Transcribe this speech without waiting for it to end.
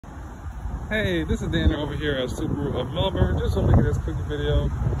Hey, this is Daniel over here at Subaru of Melbourne. Just want to make this quick video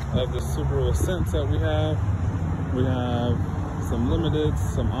of the Subaru Ascents that we have. We have some limiteds,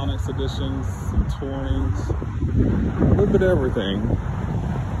 some Onyx editions, some Tourings, a little bit of everything.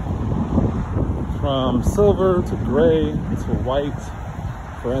 From silver to gray to white.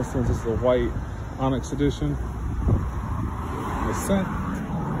 For instance, this is a white Onyx edition. Ascent.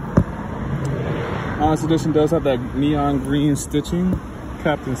 Onyx edition does have that neon green stitching,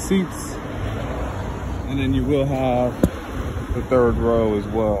 captain seats. And then you will have the third row as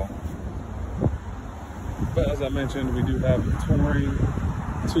well. But as I mentioned, we do have the Touring,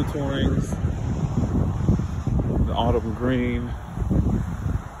 two Tourings, the autumn green,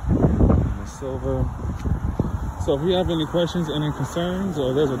 and the silver. So if you have any questions, any concerns,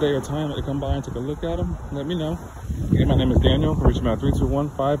 or there's a day or time to come by and take a look at them, let me know. Again, my name is Daniel. Reach me at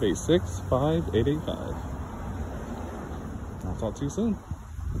 321-586-5885. I'll talk to you soon.